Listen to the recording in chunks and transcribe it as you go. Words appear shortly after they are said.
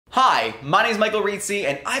Hi, my name is Michael Rizzi,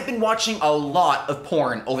 and I've been watching a lot of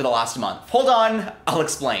porn over the last month. Hold on, I'll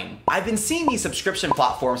explain. I've been seeing these subscription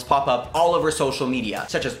platforms pop up all over social media,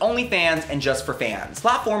 such as OnlyFans and Just for Fans.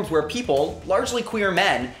 Platforms where people, largely queer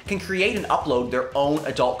men, can create and upload their own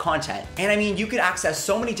adult content. And I mean, you could access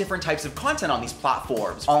so many different types of content on these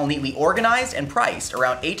platforms, all neatly organized and priced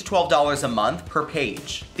around $8 to $12 a month per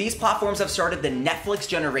page. These platforms have started the Netflix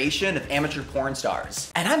generation of amateur porn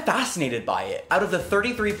stars. And I'm fascinated by it. Out of the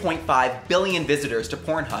 33.5 billion visitors to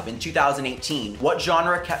Pornhub in 2018, what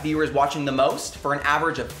genre kept viewers watching the most? For an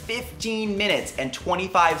average of 15 minutes and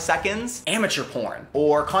 25 seconds? Amateur porn,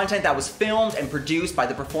 or content that was filmed and produced by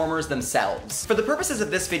the performers themselves. For the purposes of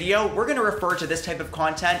this video, we're gonna refer to this type of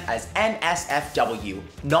content as NSFW,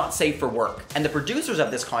 not safe for work, and the producers of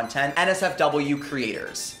this content, NSFW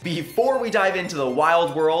creators. Before we dive into the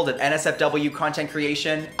wild world of NSFW content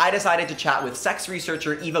creation, I decided to chat with sex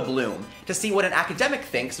researcher Eva Bloom to see what an academic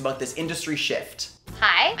thinks about this industry shift.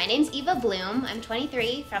 Hi, my name's Eva Bloom. I'm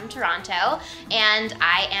 23 from Toronto, and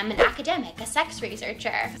I am an academic, a sex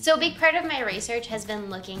researcher. So a big part of my research has been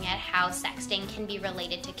looking at how sexting can be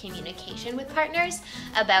related to communication with partners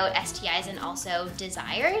about STIs and also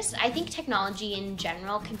desires. I think technology in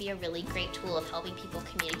general can be a really great tool of helping people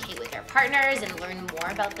communicate with their partners and learn more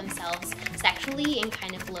about themselves sexually in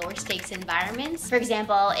kind of lower stakes environments. For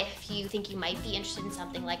example, if you think you might be interested in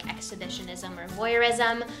something like exhibitionism or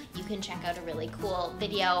voyeurism, you can check out a really cool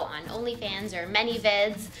video on OnlyFans or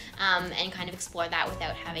ManyVids and kind of explore that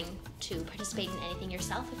without having to participate in anything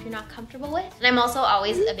yourself if you're not comfortable with. And I'm also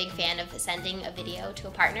always a big fan of sending a video to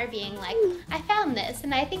a partner being like, I found this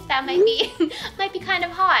and I think that might be might be kind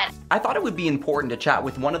of hot. I thought it would be important to chat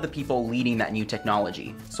with one of the people leading that new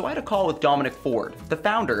technology. So I had a call with Dominic Ford, the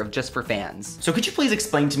founder of Just for Fans. So could you please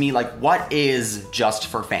explain to me, like, what is Just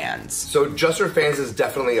for Fans? So Just for Fans is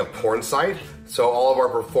definitely a porn site. So all of our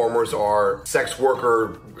performers are sex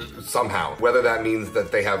worker somehow, whether that means that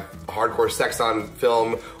they have hardcore sex on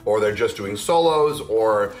film, or they're just doing solos,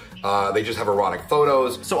 or they just have erotic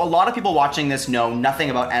photos. So a lot of people watching this know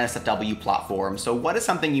nothing about NSFW platform. So what is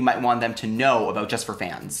something you might want them to know about Just for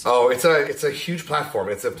Fans? Oh, it's a huge platform.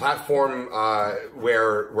 It's a platform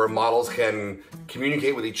where models can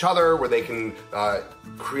communicate with each other, where they can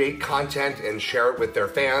create content and share it with their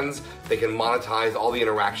fans. They can monetize all the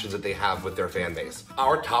interactions that they have with their fan base.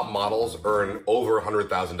 Our top models earn over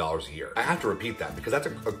 $100,000 a year. I have to repeat that because that's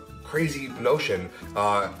a crazy notion.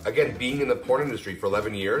 Again, being in the porn industry for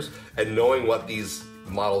 11 years and knowing what these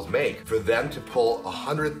models make, for them to pull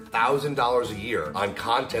 $100,000 a year on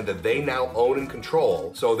content that they now own and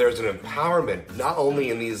control. So there's an empowerment, not only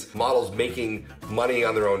in these models making money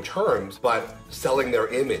on their own terms, but selling their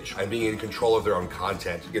image and being in control of their own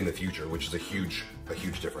content in the future, which is a huge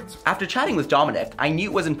difference. After chatting with Dominic, I knew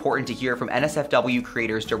it was important to hear from NSFW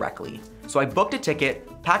creators directly. So I booked a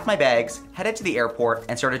ticket, packed my bags, headed to the airport,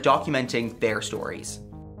 and started documenting their stories.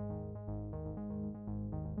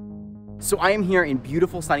 So I am here in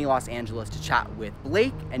beautiful sunny Los Angeles to chat with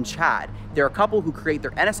Blake and Chad. They're a couple who create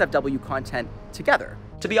their NSFW content together.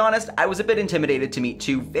 To be honest, I was a bit intimidated to meet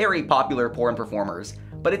two very popular porn performers,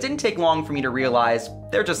 but it didn't take long for me to realize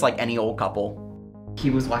they're just like any old couple.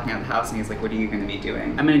 He was walking out of the house and he was like, what are you gonna be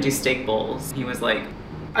doing? I'm gonna do steak bowls. He was like,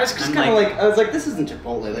 I was just kind of like, I was like, this isn't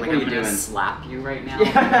Chipotle, like what are you doing? I'm gonna slap you right now.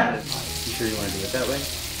 Yeah. You sure you want to do it that way?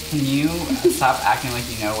 Can you stop acting like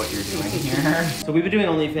you know what you're doing here? So we've been doing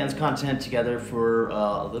OnlyFans content together for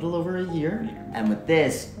a little over a year. And with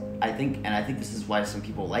this, I think this is why some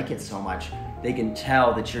people like it so much, they can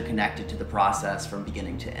tell that you're connected to the process from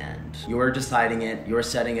beginning to end. You're deciding it, you're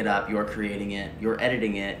setting it up, you're creating it, you're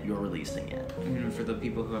editing it, you're releasing it. For the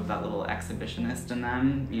people who have that little exhibitionist in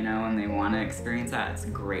them, you know, and they want to experience that, it's a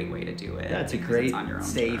great way to do it. Yeah, it's a great,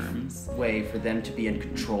 safe way for them to be in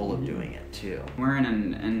control of doing it too. We're in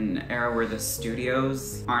an era where the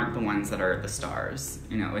studios aren't the ones that are the stars.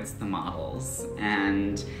 You know, it's the models.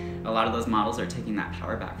 And a lot of those models are taking that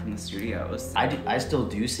power back from the studios. I still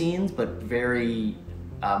do scenes, but very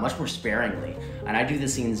much more sparingly. And I do the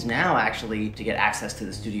scenes now actually to get access to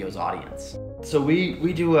the studio's audience. So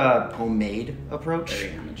we do a homemade approach.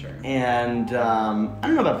 Very amateur. And I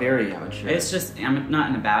don't know about very amateur. It's just not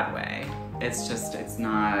in a bad way. It's just, it's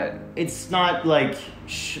not like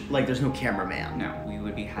there's no cameraman. No, we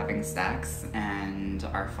would be having sex and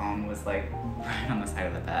our phone was like right on the side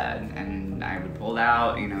of the bed and I would pull it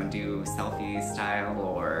out, you know, do selfie style,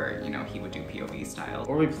 or, you know, he would do POV style.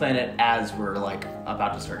 Or we plan it as we're like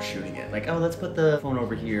about to start shooting it. Like, oh, let's put the phone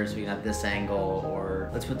over here so we can have this angle, or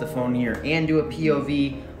let's put the phone here and do a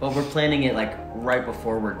POV, but we're planning it like right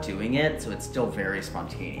before we're doing it, so it's still very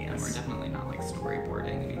spontaneous. And we're definitely not like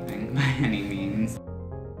storyboarding anything by any means.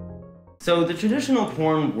 So the traditional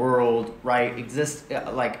porn world, right, exists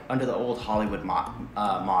like under the old Hollywood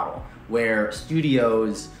model, where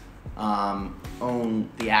studios own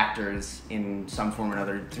the actors in some form or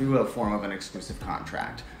another through a form of an exclusive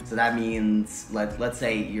contract. So that means, let's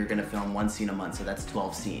say you're gonna film 1 scene a month, so that's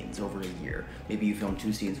 12 scenes over a year. Maybe you film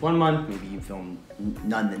 2 scenes 1 month, maybe you film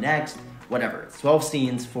none the next, whatever. It's 12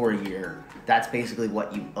 scenes for a year. That's basically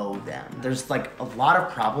what you owe them. There's like a lot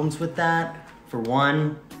of problems with that. For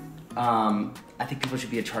one, I think people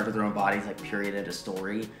should be in charge of their own bodies, like period, at a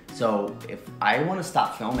story. So if I want to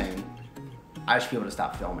stop filming, I should be able to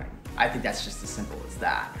stop filming. I think that's just as simple as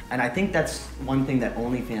that. And I think that's one thing that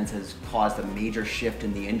OnlyFans has caused a major shift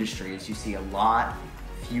in the industry, is you see a lot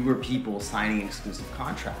fewer people signing exclusive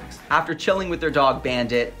contracts. After chilling with their dog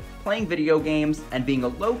Bandit, playing video games, and being a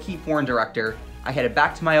low-key porn director, I headed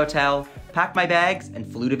back to my hotel, packed my bags, and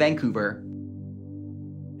flew to Vancouver.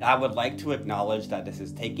 I would like to acknowledge that this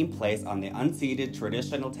is taking place on the unceded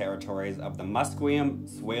traditional territories of the Musqueam,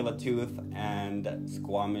 Tsleil-Waututh, and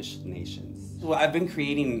Squamish nations. Well, I've been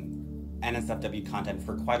creating NSFW content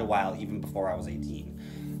for quite a while, even before I was 18.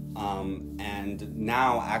 And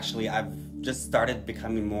now, actually, I've just started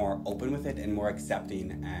becoming more open with it and more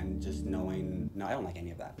accepting and just knowing, no, I don't like any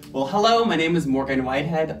of that. Well, hello, my name is Morgan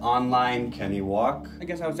Whitehead, online Kenny Walk. I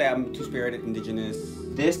guess I would say I'm Two-Spirited Indigenous.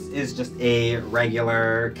 This is just a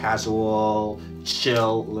regular, casual,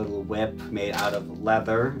 chill little whip made out of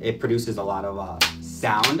leather. It produces a lot of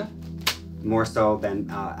sound, more so than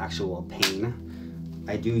actual pain.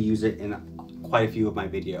 I do use it in quite a few of my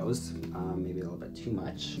videos, maybe a little bit too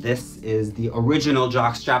much. This is the original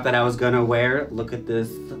jockstrap that I was gonna wear. Look at this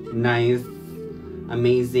nice,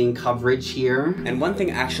 amazing coverage here. And one thing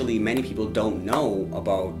actually many people don't know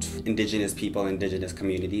about Indigenous people, Indigenous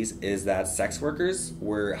communities, is that sex workers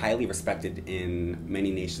were highly respected in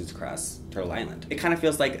many nations across Turtle Island. It kind of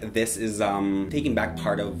feels like this is taking back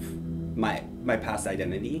part of my past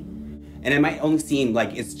identity. And it might only seem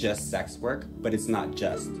like it's just sex work, but it's not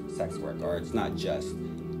just sex work, or it's not just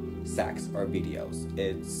sex or videos.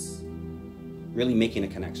 It's really making a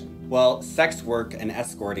connection. Well, sex work and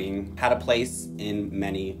escorting had a place in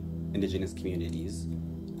many Indigenous communities.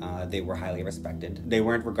 They were highly respected. They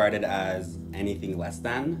weren't regarded as anything less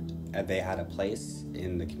than. They had a place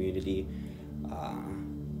in the community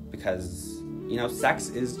because, you know, sex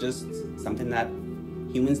is just something that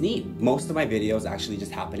humans need. Most of my videos actually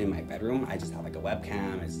just happen in my bedroom. I just have like a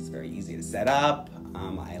webcam. It's just very easy to set up.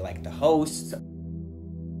 I like to host.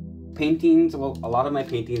 Paintings, well, a lot of my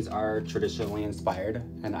paintings are traditionally inspired,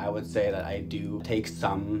 and I would say that I do take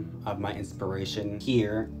some of my inspiration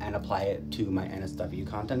here and apply it to my NSW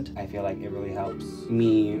content. I feel like it really helps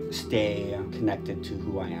me stay connected to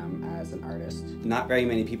who I am as an artist. Not very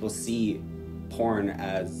many people see porn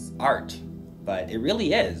as art, but it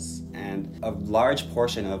really is. And a large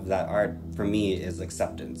portion of that art for me is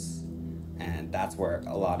acceptance. And that's where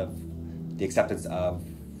a lot of the acceptance of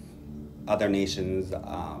other nations,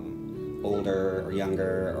 older or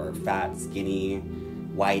younger or fat, skinny,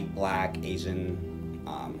 white, black, Asian,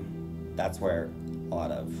 that's where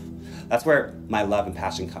my love and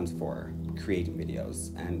passion comes for creating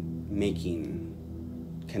videos and making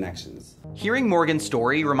connections. Hearing Morgan's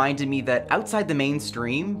story reminded me that outside the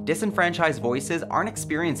mainstream, disenfranchised voices aren't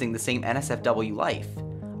experiencing the same NSFW life.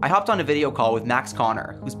 I hopped on a video call with Max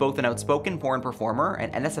Connor, who's both an outspoken porn performer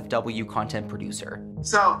and NSFW content producer.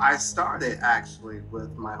 So I started actually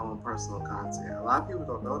with my own personal content. A lot of people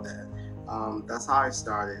don't know that. That's how I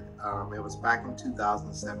started. It was back in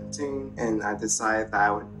 2017, and I decided that I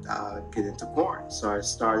would get into porn. So I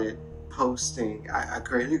started posting. I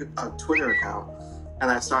created a Twitter account, and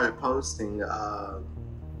I started posting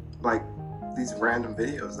like these random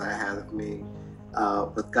videos that I had of me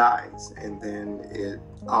with guys, and then it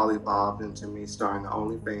all evolved into me starting the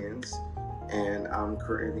OnlyFans, and I'm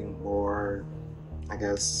creating more, I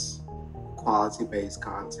guess, quality-based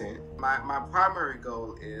content. My primary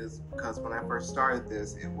goal is, because when I first started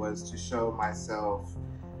this, it was to show myself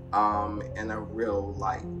in a real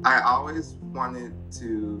light. I always wanted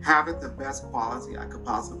to have it the best quality I could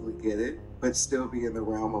possibly get it, but still be in the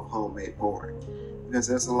realm of homemade porn. Because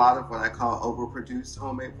there's a lot of what I call overproduced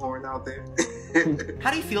homemade porn out there. How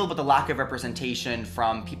do you feel about the lack of representation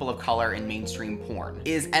from people of color in mainstream porn?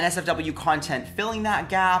 Is NSFW content filling that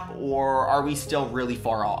gap, or are we still really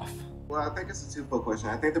far off? Well, I think it's a twofold question.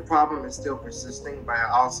 I think the problem is still persisting, but I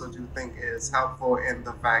also do think it's helpful in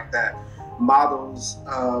the fact that models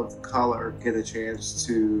of color get a chance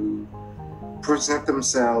to present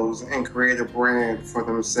themselves and create a brand for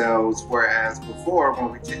themselves, whereas before,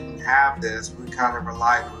 when we didn't have this, we kind of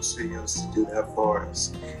relied on studios to do that for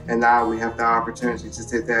us. And now we have the opportunity to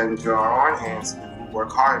take that into our own hands and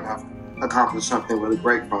work hard enough to accomplish something really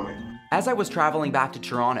great from it. As I was traveling back to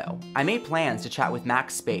Toronto, I made plans to chat with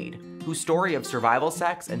Max Spade, whose story of survival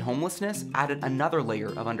sex and homelessness added another layer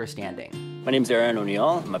of understanding. My name's Aaron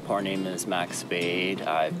O'Neill. My porn name is Max Spade.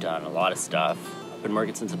 I've done a lot of stuff. I've been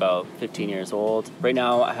working since about 15 years old. Right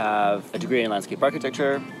now I have a degree in landscape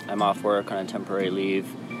architecture. I'm off work on a temporary leave,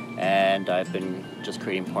 and I've been just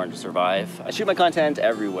creating porn to survive. I shoot my content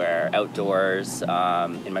everywhere, outdoors,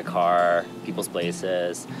 in my car, people's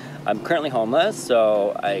places. I'm currently homeless,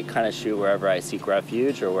 so I kind of shoot wherever I seek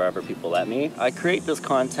refuge or wherever people let me. I create this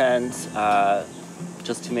content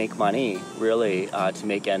just to make money, really, to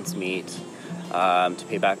make ends meet, to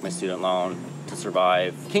pay back my student loan, to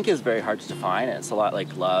survive. Kink is very hard to define. It's a lot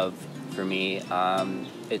like love for me.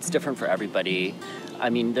 It's different for everybody. I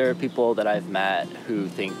mean, there are people that I've met who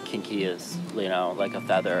think kinky is, you know, like a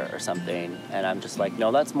feather or something, and I'm just like,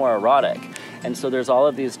 no, that's more erotic. And so there's all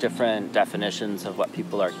of these different definitions of what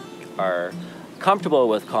people are comfortable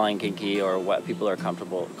with calling kinky or what people are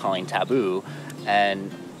comfortable calling taboo.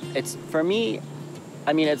 And it's, for me,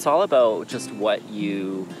 I mean, it's all about just what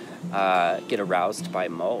you get aroused by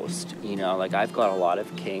most. You know, like I've got a lot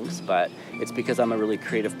of kinks, but it's because I'm a really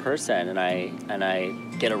creative person and I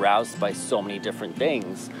get aroused by so many different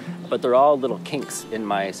things, but they're all little kinks in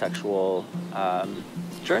my sexual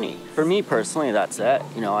journey. For me personally, that's it.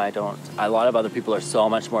 You know, a lot of other people are so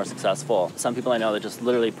much more successful. Some people I know that just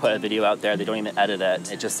literally put a video out there, they don't even edit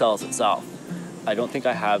it, it just sells itself. I don't think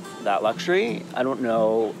I have that luxury. I don't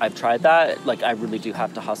know, I've tried that. Like, I really do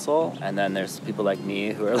have to hustle. And then there's people like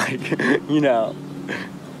me who are like, you know,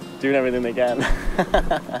 doing everything they can.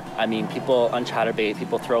 I mean, people on Chatterbait,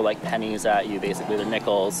 people throw like pennies at you, basically they're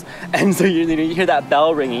nickels. And so you hear that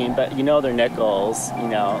bell ringing, but you know they're nickels, you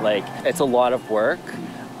know, like it's a lot of work,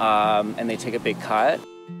 and they take a big cut.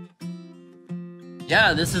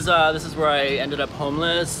 Yeah, this is where I ended up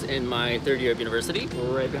homeless in my third year of university.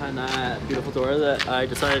 We're right behind that beautiful door that I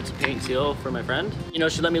decided to paint teal for my friend. You know,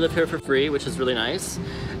 she let me live here for free, which is really nice.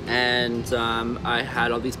 And I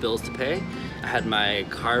had all these bills to pay. I had my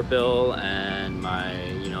car bill and my,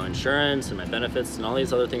 you know, insurance and my benefits and all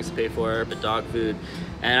these other things to pay for, but dog food.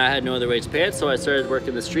 And I had no other way to pay it, so I started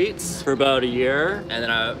working the streets for about a year. And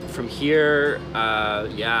then from here,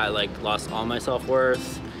 yeah, I like lost all my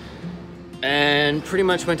self-worth. And pretty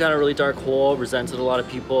much went down a really dark hole, resented a lot of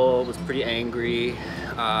people, was pretty angry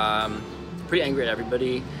at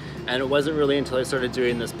everybody. And it wasn't really until I started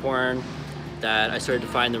doing this porn that I started to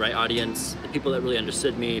find the right audience, the people that really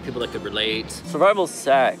understood me, people that could relate. Survival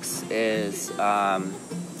sex is,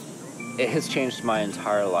 it has changed my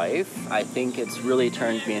entire life. I think it's really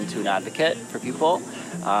turned me into an advocate for people.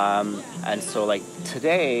 And so like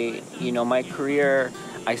today, you know, my career,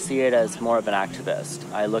 I see it as more of an activist.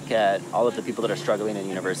 I look at all of the people that are struggling in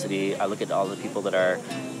university. I look at all the people that are,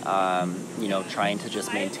 you know, trying to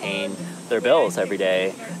just maintain their bills every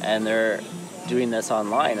day, and they're doing this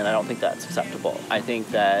online, and I don't think that's acceptable. I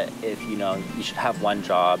think that if, you know, you should have one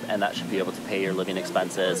job, and that should be able to pay your living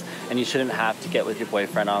expenses, and you shouldn't have to get with your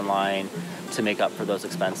boyfriend online to make up for those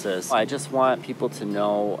expenses. I just want people to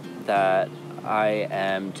know that I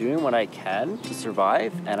am doing what I can to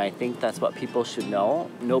survive, and I think that's what people should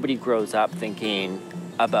know. Nobody grows up thinking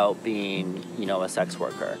about being, you know, a sex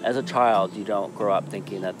worker. As a child, you don't grow up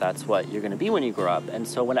thinking that that's what you're going to be when you grow up. And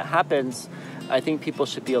so when it happens, I think people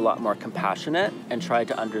should be a lot more compassionate and try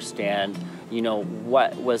to understand, you know,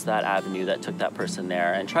 what was that avenue that took that person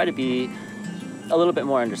there, and try to be a little bit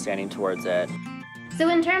more understanding towards it. So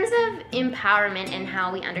in terms of empowerment and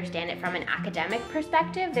how we understand it from an academic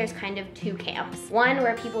perspective, there's kind of two camps. One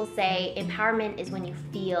where people say empowerment is when you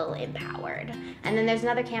feel empowered. And then there's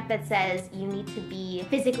another camp that says you need to be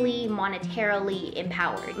physically, monetarily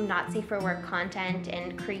empowered. Not safe for work content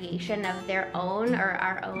and creation of their own or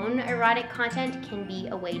our own erotic content can be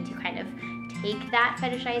a way to kind of take that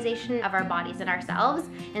fetishization of our bodies and ourselves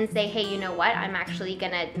and say, hey, you know what? I'm actually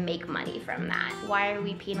gonna make money from that. Why are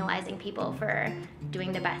we penalizing people for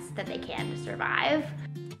doing the best that they can to survive?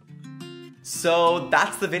 So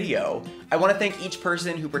that's the video. I want to thank each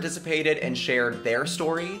person who participated and shared their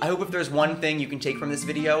story. I hope if there's one thing you can take from this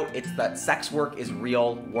video, it's that sex work is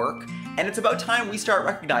real work, and it's about time we start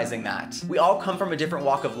recognizing that. We all come from a different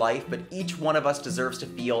walk of life, but each one of us deserves to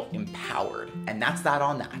feel empowered, and that's that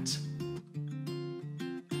on that.